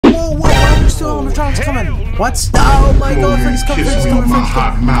still on the Charles coming. What? Oh my god, Freddy's coming, Freddy's coming, Freddy's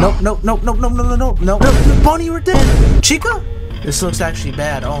coming. No. Bonnie, you were dead. Chica? This looks actually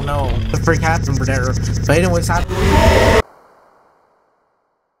bad. Oh no. The freak happened there. But anyways,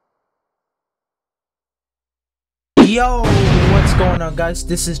 Yo, what's going on, guys?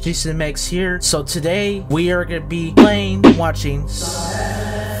 This is GCMX here. So today we are gonna be watching.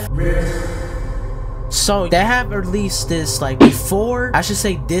 So they have released this like before, I should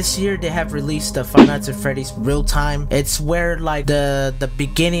say this year they have released the Five Nights at Freddy's Real Time. It's where like the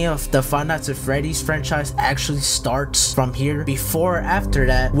beginning of the Five Nights at Freddy's franchise actually starts from here. Before or after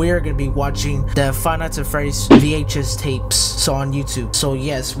that, we are gonna be watching the Five Nights at Freddy's VHS tapes, so on YouTube. So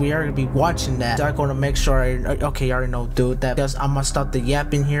yes, we are gonna be watching that. I'm gonna make sure okay, you already know, dude, that because I'm gonna stop the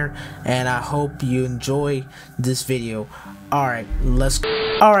yapping here, and I hope you enjoy this video. Alright, let's go.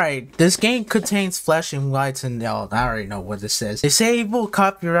 Alright, this game contains flashing lights and I already know what this says. Disable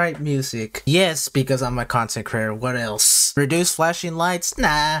copyright music. Yes, because I'm a content creator. What else? Reduce flashing lights?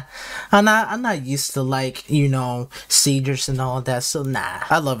 Nah. I'm not used to, like, you know, seizures and all that, so nah.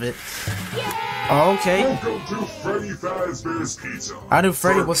 I love it. Okay. Welcome to Freddy Fazbear's Pizza. I knew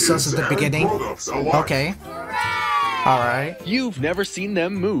Freddy was sus at the beginning. Okay. Alright. You've never seen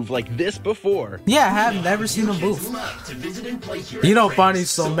them move like this before. Yeah, I have never seen him move. You know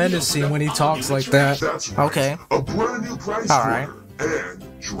Bonnie's so menacing when he talks like that. Okay. A brand new price. Alright. And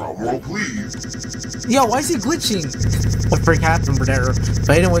drumroll please. Yo, why is he glitching? What freak happened there?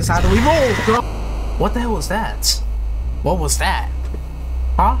 But anyways, how do we roll? What the hell was that? What was that?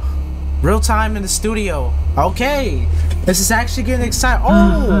 Huh? Real time in the studio. Okay. This is actually getting exciting.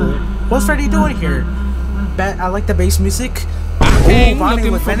 Oh! What's Freddy doing here? I like the bass music. Oh, Bonnie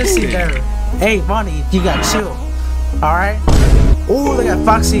with menacing there. Hey, Bonnie, you got chill. Alright. Oh, look at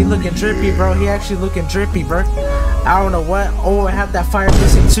Foxy looking drippy, bro. He actually looking drippy, bro. I don't know what. Oh, I have that fire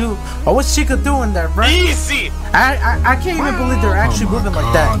music too. Oh, what's Chica doing there, bro? Easy. I can't even believe they're actually moving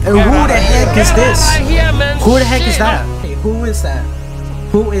like that. And who the heck is this? Who the heck is that? Hey, who is that?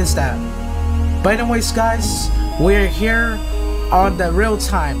 Who is that? But anyways, guys, we're here on the Real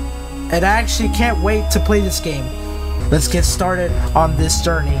Time. And I actually can't wait to play this game. Let's get started on this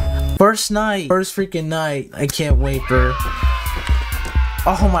journey. First freaking night. I can't wait, bro.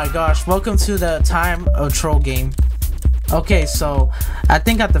 Oh my gosh, welcome to the Time of Troll game. Okay, so I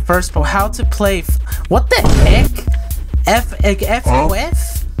think at the first part, how to play. What the heck?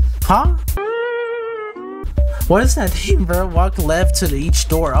 FOF? Huh? What is that name, bro? Walk left to each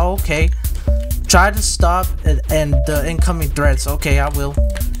door. Oh, okay. Try to stop and the incoming threats. Okay, I will.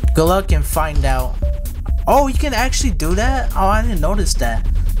 Good luck and find out. Oh, you can actually do that? Oh, I didn't notice that.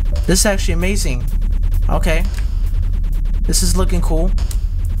 This is actually amazing. Okay. This is looking cool.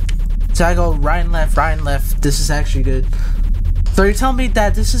 So I go right and left. This is actually good. So you're telling me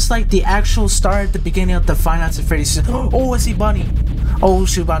that this is like the actual start at the beginning of the Five Nights at Freddy's. Oh, I see Bonnie. Oh,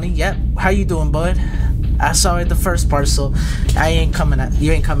 shoot, Bonnie. Yep. How you doing, bud? I saw it the first part, so you ain't coming at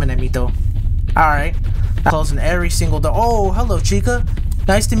me though. Alright. Closing every single door. Oh, hello, Chica.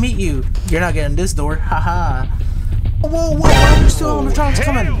 Nice to meet you. You're not getting this door. Haha. Whoa, why are you still on the Charles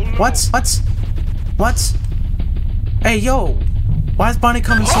coming? What? Hey, yo. Why is Bonnie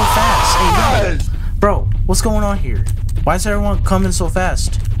coming so fast? Hey, yo. Bro, what's going on here? Why is everyone coming so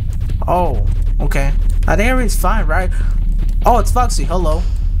fast? Oh, okay. That area's fine, right? Oh, it's Foxy. Hello.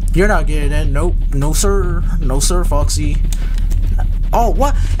 You're not getting in. Nope. No, sir. No, sir, Foxy. Oh,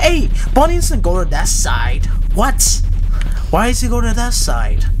 what? Hey, Bonnie doesn't go to that side. What? Why does he go to that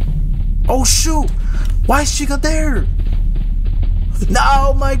side? Oh shoot! Why is Chica there? No,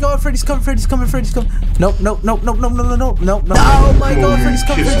 oh my god, Freddy's coming. Nope. Oh my god, Freddy's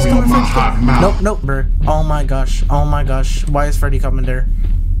coming. Nope, bro. Oh my gosh. Why is Freddy coming there?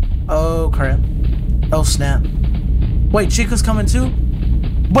 Oh crap. Oh snap. Wait, Chica's coming too?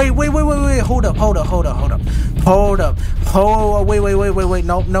 Wait. Hold up. Oh, wait.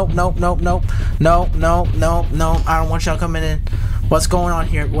 Nope. No. I don't want y'all coming in. What's going on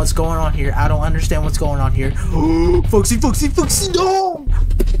here? I don't understand what's going on here. Foxy, no!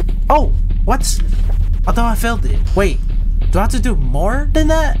 Oh, what? I thought I failed it. Wait, do I have to do more than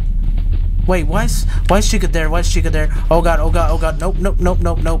that? Wait, why is Chica there? Oh god.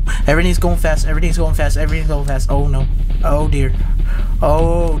 Nope. Everything's going fast. Oh no. Oh dear,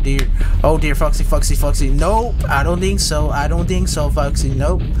 Foxy. Nope, I don't think so, Foxy.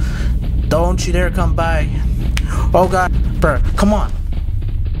 Nope. Don't you dare come by. Oh god, bruh, come on.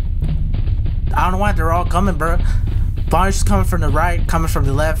 I don't know why they're all coming, bruh. Bonnie's just coming from the right, coming from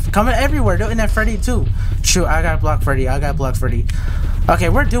the left, coming everywhere, doing that Freddy too. Shoot, I gotta block Freddy. Okay,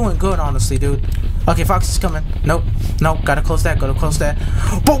 we're doing good, honestly, dude. Okay, Fox is coming. Nope. Nope. Gotta close that. Gotta close that.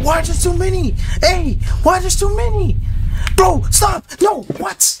 But why there's too many? Hey, why there's too many? Bro, stop. No,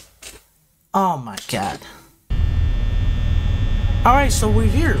 what? Oh my god. Alright, so we're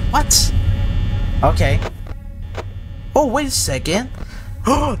here. What? Okay. Oh, wait a second.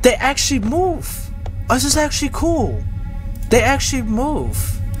 Oh, they actually move. Oh, this is actually cool. They actually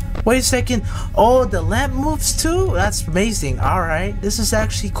move. Wait a second. Oh, the lamp moves too? That's amazing. Alright, this is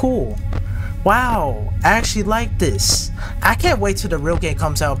actually cool. Wow, I actually like this. I can't wait till the real game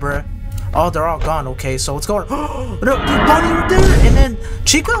comes out, bruh. Oh, they're all gone. Okay, so what's going on? Oh, Bonnie right there. And then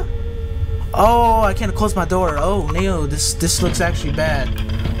Chica? Oh, I can't close my door. Oh, Neo, this looks actually bad.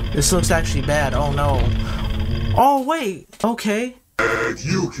 This looks actually bad. Oh, no. Oh, wait. Okay. And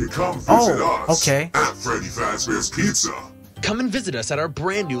you can come visit us okay. at Freddy Fazbear's Pizza. Come and visit us at our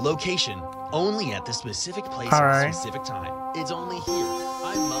brand new location. Only at the specific place at a specific time. It's only here.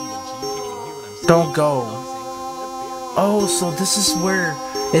 I mumbled so you can't even hear what I'm saying. Don't go. Oh, so this is where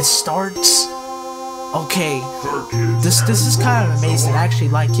it starts? Okay. This is kind of amazing. I actually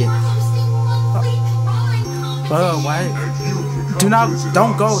like it. Oh, why?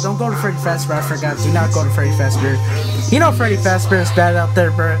 Don't go to Freddy Fazbear. I forgot. Do not go to Freddy Fazbear. You know Freddy Fazbear is bad out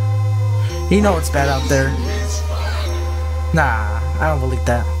there, bruh. You know it's bad out there. Nah, I don't believe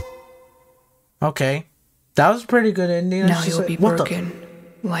that. Okay. That was a pretty good ending. Now you'll be broken,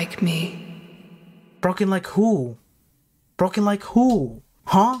 like me. Broken like who? Broken like who?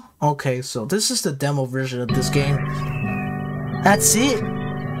 Huh? Okay, so this is the demo version of this game. That's it?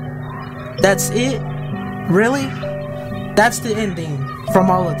 That's it? Really? That's the ending from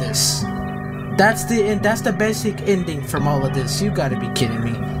all of this. That's the basic ending from all of this. You gotta be kidding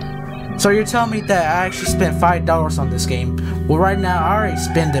me. So you're telling me that I actually spent $5 on this game? Well, right now I already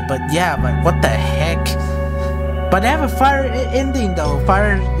spent it, but yeah, like what the heck? But they have a fire ending though,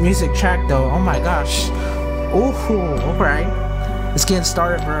 fire music track though. Oh my gosh. Ooh, alright. It's getting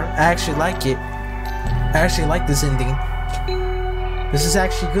started, bro. I actually like it. I actually like this ending. This is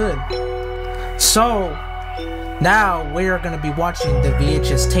actually good. So now we are gonna be watching the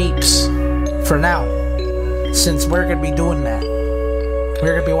VHS tapes for now, since we're gonna be doing that.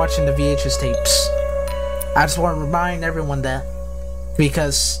 We're gonna be watching the VHS tapes. I just want to remind everyone that,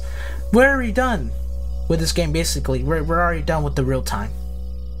 because we're already done with this game. Basically, we're already done with the real time.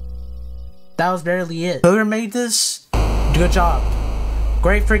 That was barely it. Whoever made this, good job.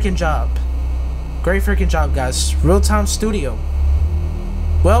 Great freaking job. Great freaking job, guys. Real Time Studio.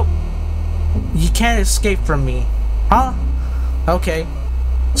 Well, you can't escape from me, huh? Okay.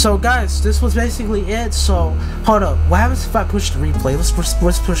 So guys, this was basically it. So hold up, what happens if I push the replay? Let's push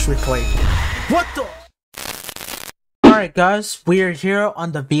replay. What the? Alright guys, we are here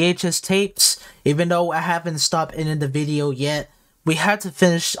on the VHS tapes. Even though I haven't stopped ending the video yet, we had to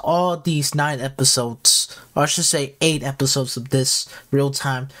finish all these 9 episodes, or I should say 8 episodes of this real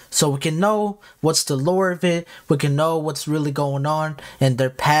time, so we can know what's the lore of it. We can know what's really going on in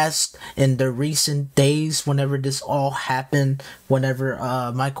their past, in their recent days, whenever this all happened, whenever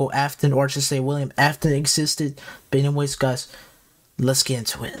Michael Afton, or I should say William Afton, existed. But anyways guys, let's get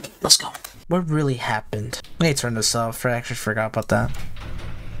into it. Let's go. What really happened? Let me turn this off. I actually forgot about that.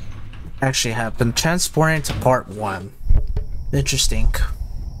 Actually happened. Transporting to part 1. Interesting.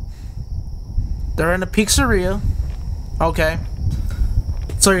 They're in a pizzeria. Okay.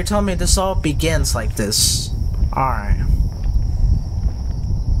 So you're telling me this all begins like this. Alright.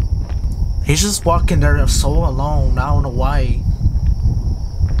 He's just walking there so alone. I don't know why.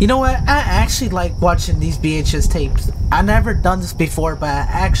 You know what? I actually like watching these VHS tapes. I never done this before, but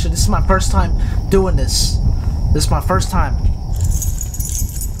this is my first time doing this. This is my first time.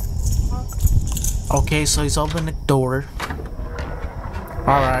 Okay, so he's opening the door.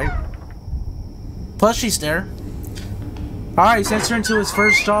 Alright. Plushie's there. Alright, he's entering into his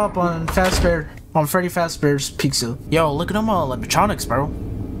first job on Freddy Fazbear's Pizza. Yo, look at them all electronics, bro.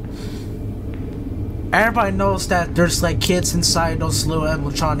 Everybody knows that there's like kids inside those little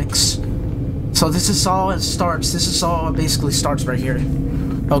electronics. So this is all it starts. This is all it basically starts right here.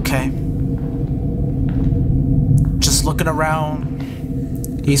 Okay. Just looking around.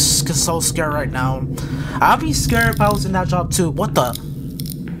 He's so scared right now. I'd be scared if I was in that job too. What the?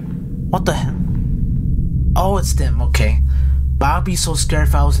 What the hell? Oh, it's them. Okay. But I'd be so scared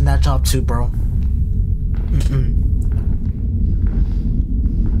if I was in that job too, bro.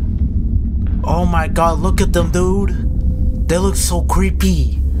 Oh my god, look at them, dude. They look so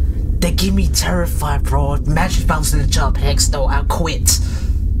creepy. They give me terrified, bro. Imagine if I was in the job. Heck no, I'll quit.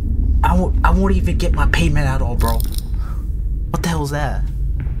 I won't even get my payment at all, bro. What the hell is that?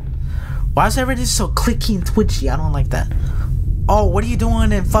 Why is everything so clicky and twitchy? I don't like that. Oh, what are you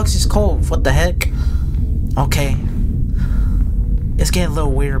doing in Foxy's Cove? What the heck? Okay. It's getting a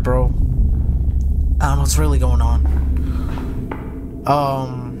little weird, bro. I don't know what's really going on.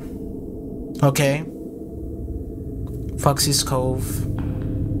 Okay. Foxy's Cove.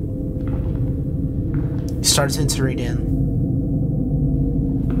 He starts entering in.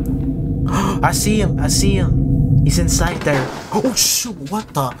 I see him. I see him. He's inside there. Oh shoot!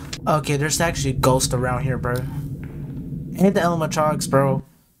 What the? Okay, there's actually a ghost around here, bro. And the animatronics, bro.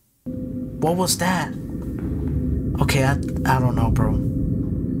 What was that? Okay, I don't know, bro.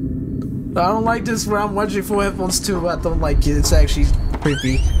 I don't like this where I'm watching full headphones too. I don't like it. It's actually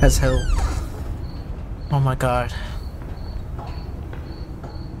creepy as hell. Oh my god.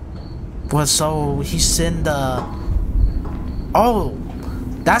 What? So he's in the. Oh,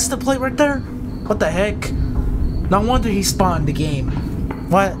 that's the plate right there. What the heck? No wonder he spawned the game.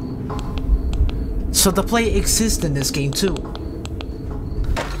 What? So the plate exists in this game too.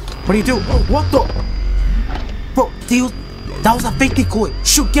 What do you do? Oh, what the? Bro, that was a fake decoy.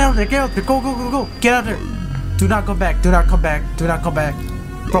 Shoot, get out of there, get out there. Go, go, go, go. Get out of there. Do not come back, do not come back, do not come back.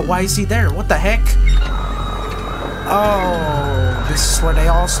 Bro, why is he there? What the heck? Oh, this is where they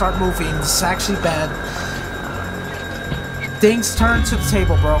all start moving. This is actually bad. Things turn to the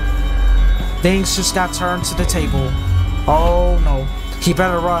table, bro. Things just got turned to the table. Oh no. He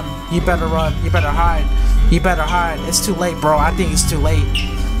better run. You better run. You better hide. You better hide. It's too late, bro. I think it's too late.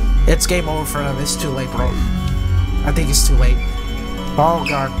 It's game over for him. It's too late, bro. I think it's too late. Oh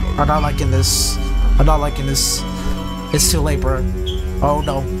god. I'm not liking this. I'm not liking this. It's too late, bro. Oh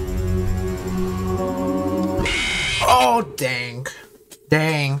no. Oh dang.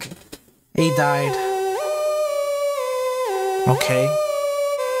 Dang. He died. Okay.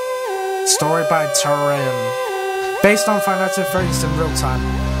 Story by Turin. Based on Five Nights at Freddy's in real time.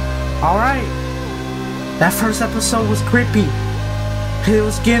 Alright. That first episode was creepy. He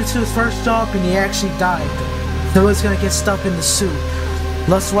was getting to his first job and he actually died. So he's gonna get stuck in the suit.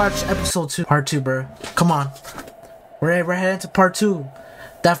 Let's watch episode 2. Part 2, bro. Come on. We're heading to part 2.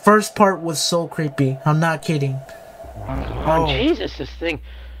 That first part was so creepy. I'm not kidding. Oh, Jesus, this thing.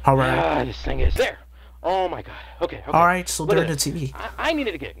 Alright. This thing is there. Oh my god. Okay. Alright, so they're in the TV. I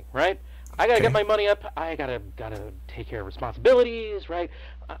needed a gig, right? I gotta get my money up. I gotta take care of responsibilities, right?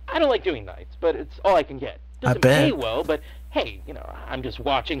 I don't like doing nights, but it's all I can get. Doesn't pay well, but hey, you know, I'm just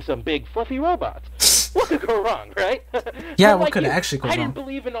watching some big fluffy robots. What could go wrong, right? Yeah, what could actually go wrong? I didn't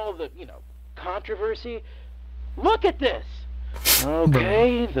believe in all the, you know, controversy. Look at this.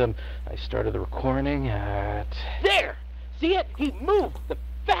 Okay, I started the recording at there. See it? He moved the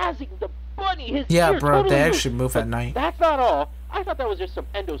phasing, the bunny, his yeah, ear bro, totally they moved. actually move at night. That's not all. I thought that was just some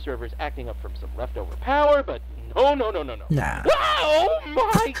endo servers acting up from some leftover power, but no. Nah. Oh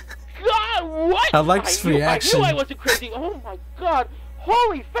my god, what? I like this reaction. I knew I wasn't crazy. Oh my god.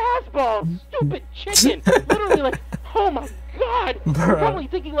 Holy fastball, stupid chicken. Literally like, oh my god. I'm probably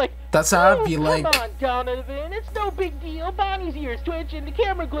thinking like, that's how I'd be like. Come on, Donovan, it's no big deal. Bonnie's ears twitch and the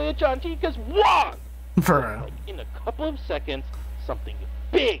camera glitch on Chica's wrong. Bro. Like, in a couple of seconds, something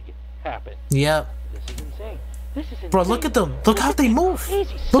big happened. Yep. This is insane. This is insane. Bro, look at them. Look how they move.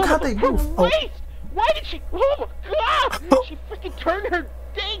 Look how they move. Oh. Why did she? Oh my god! She freaking turned her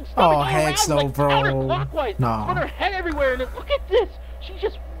dang stomach heck no, like bro. counterclockwise. No. Put her head everywhere, and then look at this. She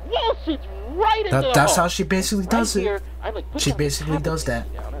just waltzes right into the that's hole. how she basically does here, it. I, like, She basically does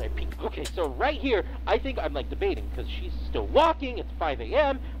that. Down and I peek. Okay, so right here, I think I'm like debating because she's still walking. It's 5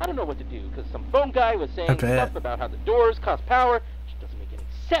 a.m. I don't know what to do because some phone guy was saying stuff about how the doors cost power, which doesn't make any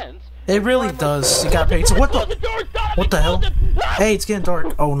sense. It really does. You got paid. So what the? What the hell? Hey, it's getting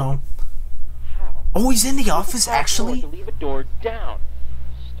dark. Oh no. Oh, he's in the office actually? Leave a door down.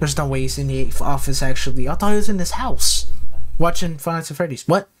 There's no way he's in the office actually. I thought he was in his house. Watching Five Nights at Freddy's.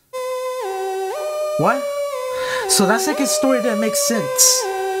 What? What? So that's like a story that makes sense.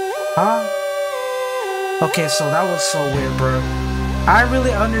 Huh? Okay, so that was so weird, bro. I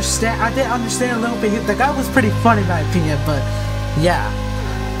really understand. I did understand a little bit. The guy was pretty funny in my opinion, but yeah.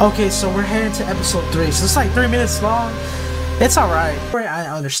 Okay, so we're heading to episode 3. So it's like 3 minutes long. It's alright. I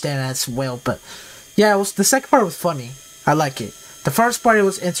understand that as well, but yeah, the second part was funny. I like it. The first part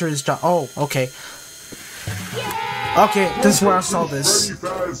was enter his job. Oh, okay. Okay, this is where I saw this.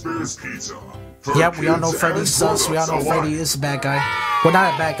 Yep, we all know Freddy sucks. We all know Freddy is a bad guy. Well,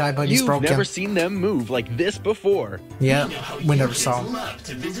 not a bad guy, but he's broken. You've never seen them move like this before. Yeah, we never saw him. Love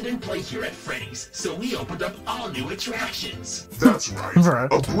to visit and play here at Freddy's, so we opened up all new attractions. That's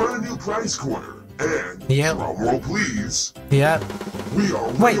right. A brand new prize corner. And drum roll, please. Yeah. We are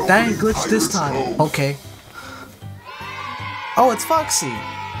wait, that ain't glitched this time. Okay. Oh, it's Foxy.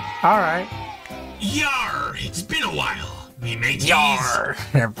 All right. Yar! It's been a while. me mateys. Yar!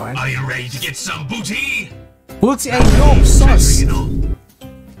 Everybody. Are you ready to get some booty? Booty? Hey, yo, sus!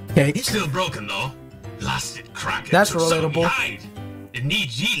 Okay. Still broken though. Lost it, crack it. That's relatable. It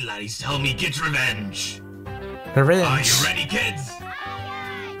needs ye laddies to help me get revenge. Revenge. Are you ready, kids?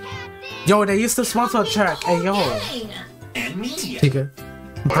 Yo, they used to sponsor a track. Hey, yo. And me.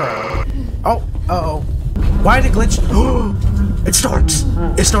 Oh, uh-oh. Why did it glitch? It starts.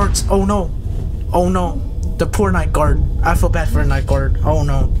 It starts. Oh, no. Oh, no. The poor night guard. I feel bad for the night guard. Oh,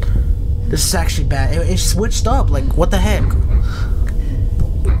 no. This is actually bad. It switched up. Like, what the heck?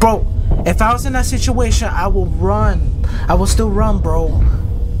 Bro, if I was in that situation, I will run. I will still run, bro.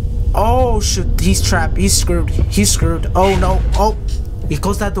 Oh, shoot. He's trapped. He's screwed. He's screwed. Oh, no. Oh. He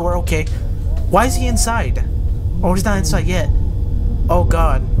closed that door. Okay. Why is he inside? Oh, he's not inside yet. Oh,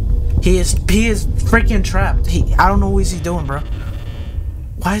 God. He is freaking trapped. I don't know what he's doing, bro.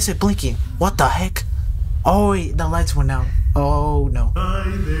 Why is it blinking? What the heck? Oh, wait. The lights went out. Oh, no.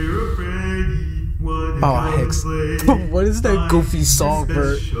 Oh, hex. What is that goofy song,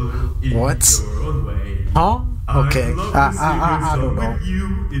 bro? What? Huh? Okay. I don't know.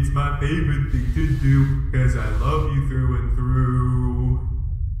 It's my favorite thing to do, cause I love you through and through.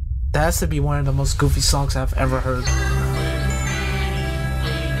 That has to be one of the most goofy songs I've ever heard.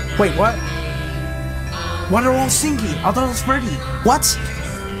 Wait, what? Why are they all singing? I thought it was Freddy. What?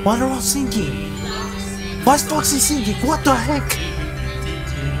 Why are they all singing? Why's Foxy singing? What the heck?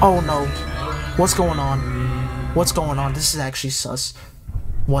 Oh no. What's going on? What's going on? This is actually sus.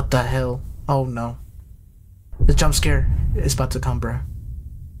 What the hell? Oh no. The jump scare is about to come, bro.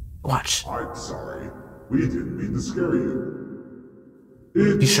 Watch. I'm sorry. We didn't mean to scare you.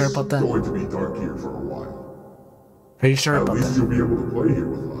 You sure about that? It's going to be dark here for a while. Are you sure about that? At least you'll be able to play here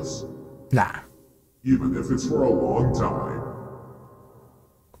with us. Nah. Even if it's for a long time.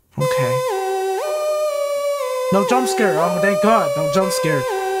 Okay. No jump scare. Oh, thank God. No jump scare.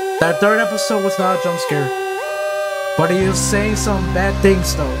 That third episode was not a jump scare. But he was saying some bad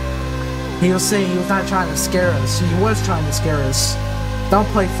things, though. He was saying he was not trying to scare us. He was trying to scare us. Don't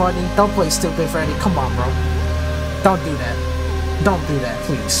play funny. Don't play stupid, Freddy. Come on, bro. Don't do that. Don't do that,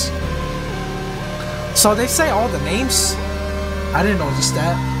 please. So they say all the names? I didn't notice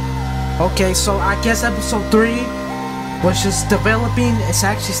that. Okay, so I guess episode 3 was just developing. It's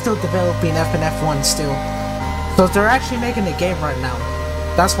actually still developing FNF 1 still. So they're actually making the game right now.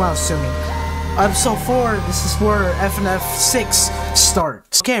 That's what I'm assuming. Episode 4, this is where FNF 6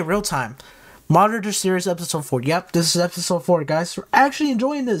 starts. Okay, real time. Monitor series episode 4. Yep, this is episode 4, guys. We're actually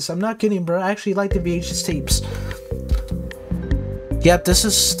enjoying this. I'm not kidding, bro. I actually like the VHS tapes. Yep, this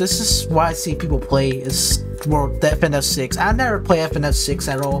is why I see people play is the FNF 6. I never play FNF 6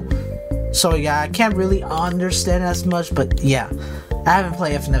 at all. So yeah, I can't really understand as much, but yeah. I haven't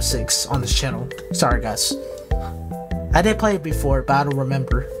played FNF 6 on this channel. Sorry, guys. I did play it before, but I don't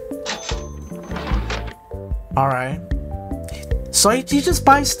remember. Alright. So you just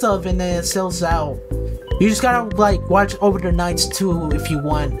buy stuff and then it sells out. You just gotta like watch Over the Nights too if you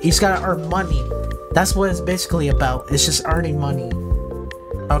want. You just gotta earn money. That's what it's basically about. It's just earning money.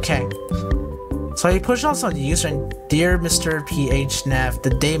 Okay. So he pushed also the user and Dear Mr. PHNAF, the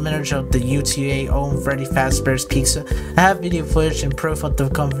day manager of the UTA owned Freddy Fazbear's Pizza. I have video footage and proof of the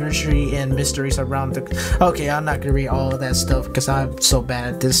controversy and mysteries around the... Okay, I'm not gonna read all of that stuff because I'm so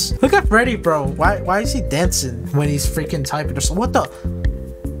bad at this. Look at Freddy, bro. Why is he dancing when he's freaking typing or something? What the...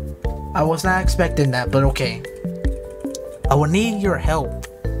 I was not expecting that, but okay. I will need your help.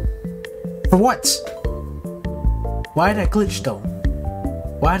 For what? Why did I glitch though?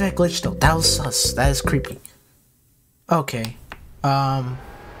 Why did I glitch though? That was sus. That is creepy. Okay. Yeah,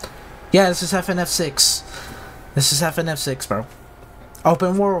 this is FNF 6. This is FNF 6, bro.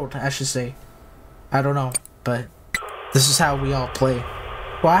 Open world, I should say. I don't know, but this is how we all play.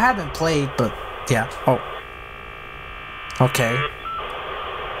 Well, I haven't played, but yeah. Oh. Okay.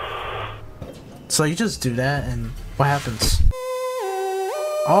 So you just do that, and what happens?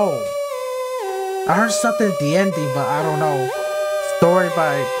 Oh. I heard something at the ending, but I don't know. Story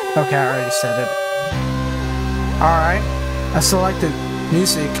by... Okay, I already said it. Alright. I selected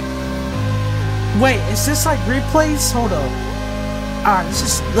music. Wait, is this like replays? Hold up. Alright,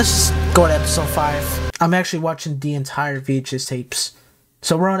 let's just go to episode 5. I'm actually watching the entire VHS tapes.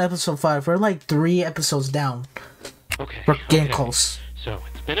 So we're on episode 5. We're like 3 episodes down. Okay. We're getting close. So,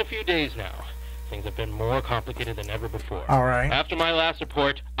 it's been a few days now. Things have been more complicated than ever before. Alright. After my last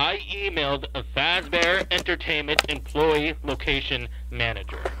report, I emailed a Fazbear Entertainment employee location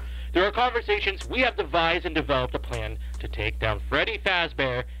manager. Through our conversations, we have devised and developed a plan to take down Freddy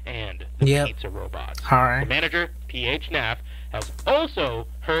Fazbear and the pizza robots. Alright. The manager, PHNAF, has also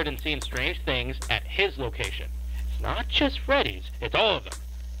heard and seen strange things at his location. It's not just Freddy's, it's all of them.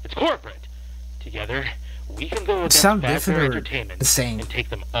 It's corporate. Together, we can go against Sound Fazbear different or Entertainment the same? and take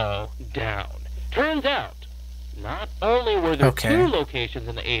them all down. Turns out, not only were there 2 locations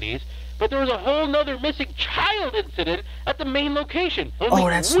in the 80s, but there was a whole nother missing child incident at the main location. Only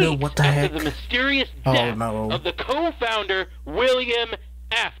that's new. What the heck? After the mysterious death of the co-founder, William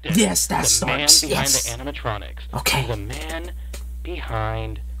Afton. Yes, that's the man behind yes. the animatronics. Okay. The man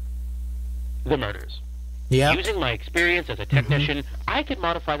behind the murders. Yeah. Using my experience as a technician, I could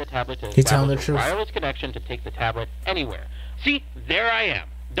modify the tablet to establish a wireless connection to take the tablet anywhere. See, there I am.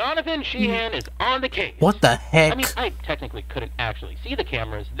 Donovan Sheehan is on the case. What the heck? I mean, I technically couldn't actually see the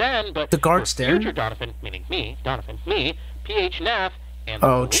cameras then, but the guard's there. Future Donovan, meaning me, Donovan, me, PH Fnaf, and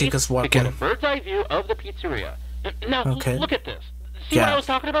the Chica's walking. Get a bird's eye view of the pizzeria. Now, look at this. See what I was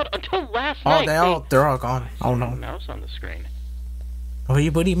talking about? Until last night. They're all gone. Oh no. Mouse on the screen. What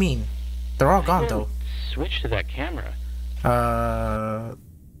do you mean? They're all gone though. Switch to that camera. Oh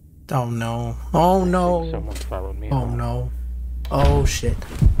no. Oh no. Someone followed me. Oh no. Oh shit.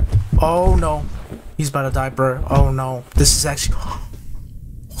 Oh no. He's about to die, bro. Oh no. This is actually.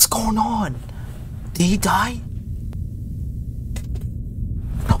 What's going on? Did he die?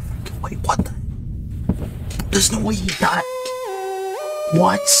 No. Wait. What the? There's no way he died.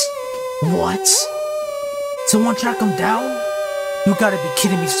 What? What? Someone track him down? You gotta be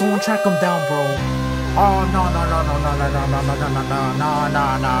kidding me. Someone track him down, bro. Oh no.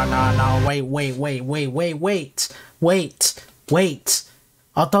 Wait.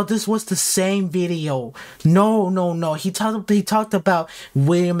 I thought this was the same video. No. He talked about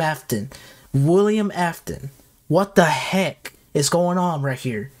William Afton. What the heck is going on right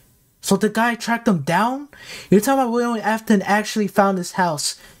here? So the guy tracked him down? You're talking about William Afton actually found his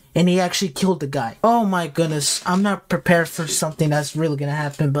house and he actually killed the guy. Oh my goodness. I'm not prepared for something that's really gonna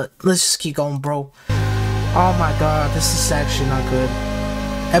happen, but let's just keep going, bro. Oh my god, this is actually not good.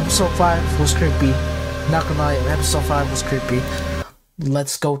 Episode 5 was creepy. Not gonna lie, episode 5 was creepy.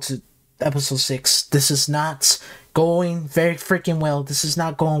 Let's go to episode 6. This is not going very freaking well. This is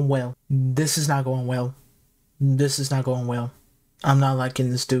not going well. I'm not liking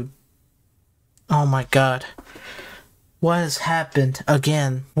this dude. Oh my god. What has happened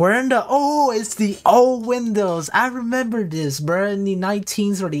again? We're in the it's the old Windows. I remember this, bro. In the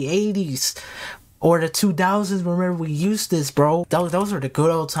 19s or the 80s or the 2000s, remember we used this, bro. Those were the good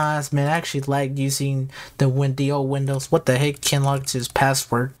old times, man. I actually liked using the old Windows. What the heck? Can't log to his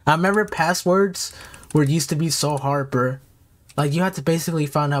password. I remember passwords used to be so hard, bro. Like, you had to basically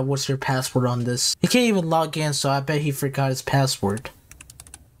find out what's your password on this. He can't even log in, so I bet he forgot his password.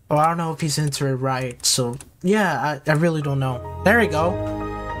 Oh, I don't know if he's entered it right, so yeah, I really don't know. There we go.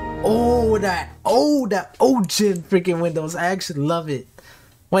 That old gen freaking Windows. I actually love it.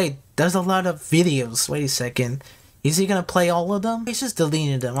 Wait, there's a lot of videos. Wait a second. Is he gonna play all of them? He's just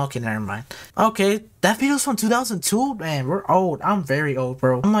deleting them. Okay, never mind. Okay, that video's from 2002? Man, we're old. I'm very old,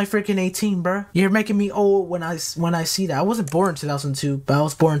 bro. I'm like freaking 18, bro. You're making me old when I see that. I wasn't born in 2002, but I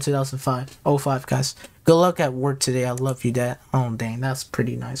was born in 2005. 05, guys. Good luck at work today. I love you, Dad. Oh, dang. That's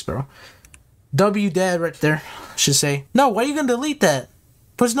pretty nice, bro. W, Dad, right there. Should say. No, why are you gonna delete that?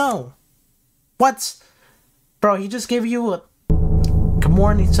 Push no. What? Bro, he just gave you a good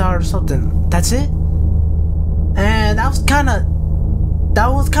morning shout or something. That's it? And that was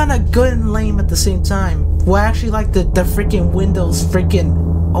kind of good and lame at the same time. Well, I actually like the freaking Windows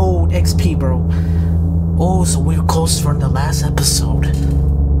freaking old XP, bro. Oh, so we were close for the last episode.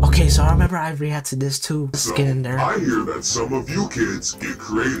 Okay, so I remember I reacted to this too. Let's get in there. I hear that some of you kids get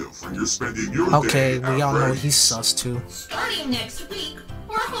creative when you're spending your day at we all know Freddy's. he's sus too. Starting next week,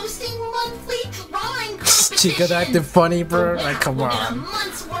 we're hosting monthly drawing competition. Chica acting funny, bro. Like, come we'll get a on.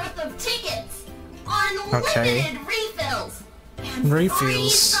 month's worth of tickets, unlimited refills, and free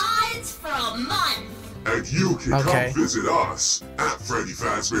sides for a month. And you can come visit us at Freddy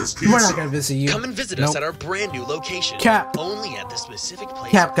Fazbear's Pizza. We're not gonna visit you. Come and visit us at our brand new location. Cap. Only at the specific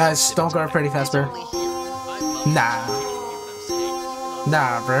place. Cap, guys. Don't go to Freddy Fazbear.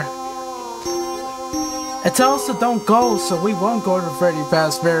 Nah, bro. And tell us to don't go, so we won't go to Freddy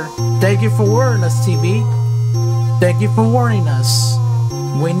Fazbear. Thank you for warning us, TV. Thank you for warning us.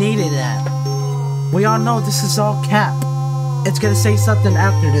 We needed that. We all know this is all cap. It's gonna say something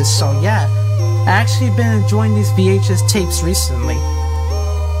after this, so yeah. I actually been enjoying these VHS tapes recently.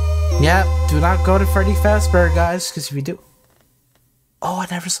 Yep, do not go to Freddy Fazbear, guys, because if you do... Oh, I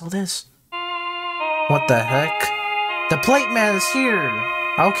never saw this. What the heck? The Plate Man is here!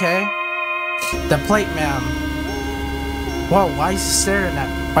 Okay. The Plate Man. Whoa, why is he staring at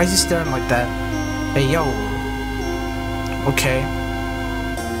me? Why is he staring like that? Hey, yo. Okay.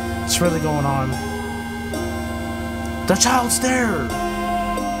 What's really going on? The child's there.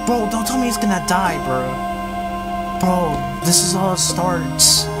 Bro, don't tell me he's gonna die, bro. Bro, this is how it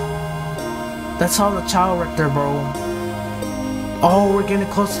starts. That's all the child right there, bro. Oh, we're getting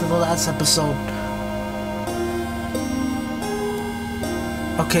close to the last episode.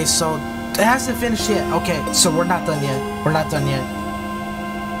 Okay, so it hasn't finished yet. Okay, so we're not done yet. We're not done yet.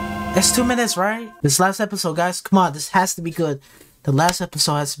 It's 2 minutes, right? This last episode, guys. Come on, this has to be good. The last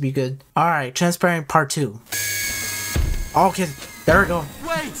episode has to be good. Alright, Transparent Part 2. Okay, there we go.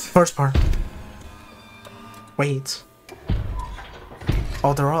 Wait! First part. Wait.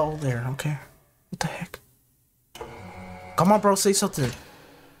 Oh, they're all there. Okay. What the heck? Come on, bro. Say something.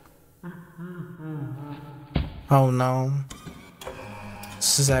 Oh, no.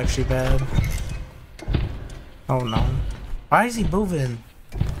 This is actually bad. Oh, no. Why is he moving?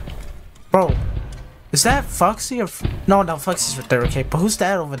 Bro. Is that Foxy or... No, Foxy's right there. Okay, but who's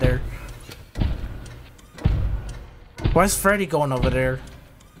that over there? Why is Freddy going over there?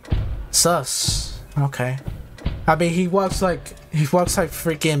 Sus. Okay. I mean, he walks like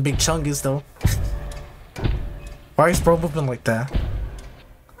freaking Big Chungus though. Why is bro moving like that?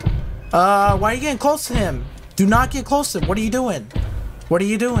 Why are you getting close to him? Do not get close to him. What are you doing? What are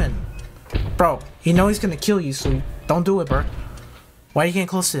you doing? Bro, you know he's gonna kill you, so don't do it, bro. Why are you getting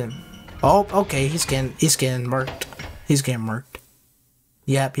close to him? Oh, okay, he's getting murked. He's getting murked.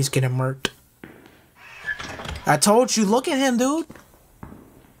 Yep, he's getting murked. I told you, look at him, dude.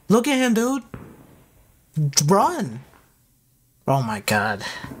 Look at him, dude. Run. Oh my god.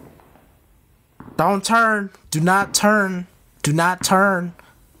 Don't turn. Do not turn. Do not turn.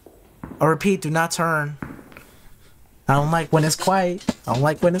 I repeat, do not turn. I don't like when it's quiet. I don't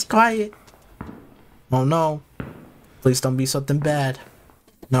like when it's quiet. Oh no. Please don't be something bad.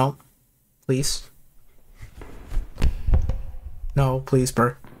 No. Please. No, please,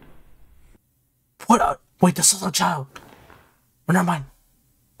 bro. What? Wait, this is a child. Oh, never mind.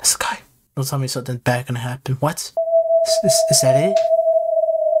 That's the guy. Don't tell me something bad gonna happen. What? Is that it?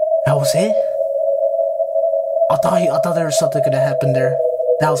 That was it? I thought there was something gonna happen there.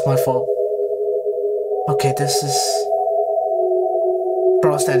 That was my fault. Okay, this is...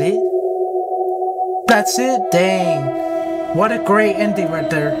 Bro, is that it? That's it? Dang. What a great ending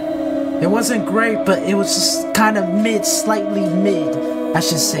right there. It wasn't great, but it was just kind of mid, slightly mid, I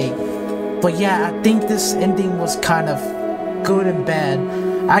should say. But yeah, I think this ending was kind of good and bad.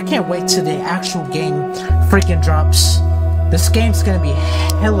 I can't wait till the actual game freaking drops. This game's gonna be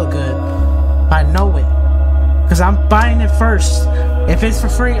hella good. I know it. Because I'm buying it first. If it's for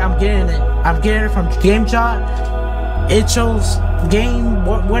free, I'm getting it. I'm getting it from GameJot. It shows game,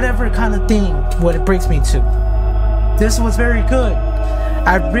 whatever kind of thing, what it brings me to. This was very good.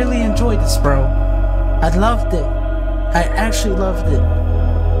 I really enjoyed this, bro. I loved it. I actually loved it.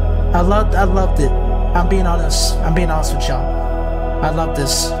 I loved it. I'm being honest. I'm being honest with y'all. I love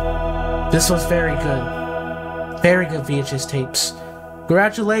this. This was very good. Very good VHS tapes.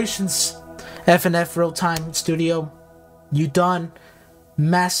 Congratulations, Fnaf Real Time Studio. You done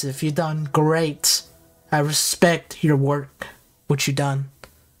massive. You done great. I respect your work. What you done.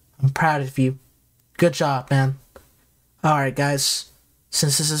 I'm proud of you. Good job, man. Alright, guys.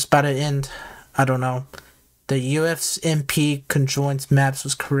 Since this is about to end, I don't know. The UFMP conjoined maps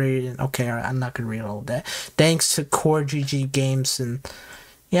was created. Okay, alright, I'm not gonna read all of that. Thanks to Core GG Games and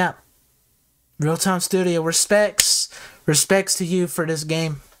yeah. Real Time Studio, respects to you for this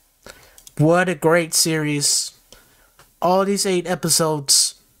game. What a great series. All these 8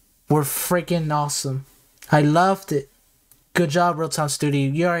 episodes were freaking awesome. I loved it. Good job, Real Time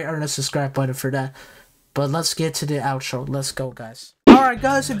Studio. You already earned a subscribe button for that. But let's get to the outro. Let's go, guys. Alright,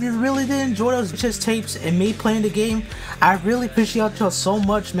 guys, if you really did enjoy those just tapes and me playing the game, I really appreciate y'all so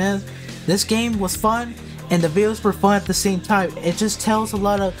much, man. This game was fun, and the videos were fun at the same time. It just tells a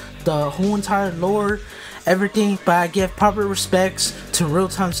lot of the whole entire lore, everything, but I give proper respects to Real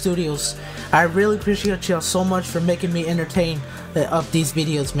Time Studios. I really appreciate y'all so much for making me entertain of these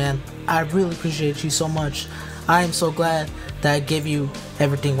videos, man. I really appreciate you so much. I am so glad that I gave you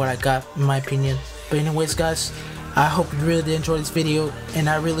everything what I got, in my opinion. But anyways, guys, I hope you really did enjoy this video, and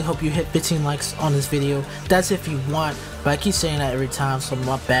I really hope you hit 15 likes on this video. That's if you want, but I keep saying that every time, so I'm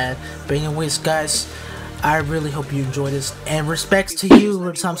not bad. But anyways, guys, I really hope you enjoyed this, and respects to you,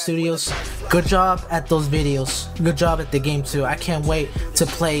 Real Time Studios. Good job at those videos. Good job at the game too. I can't wait to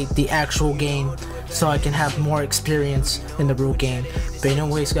play the actual game so I can have more experience in the real game. But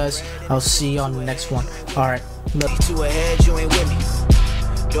anyways, guys, I'll see you on the next one. Alright, look. To ahead, you ain't with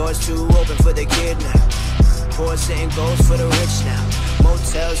me. Doors too open for the kid now. Poor setting goals for the rich now.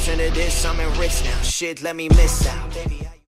 Motels turn to this, I'm rich now. Shit, let me miss out. Baby,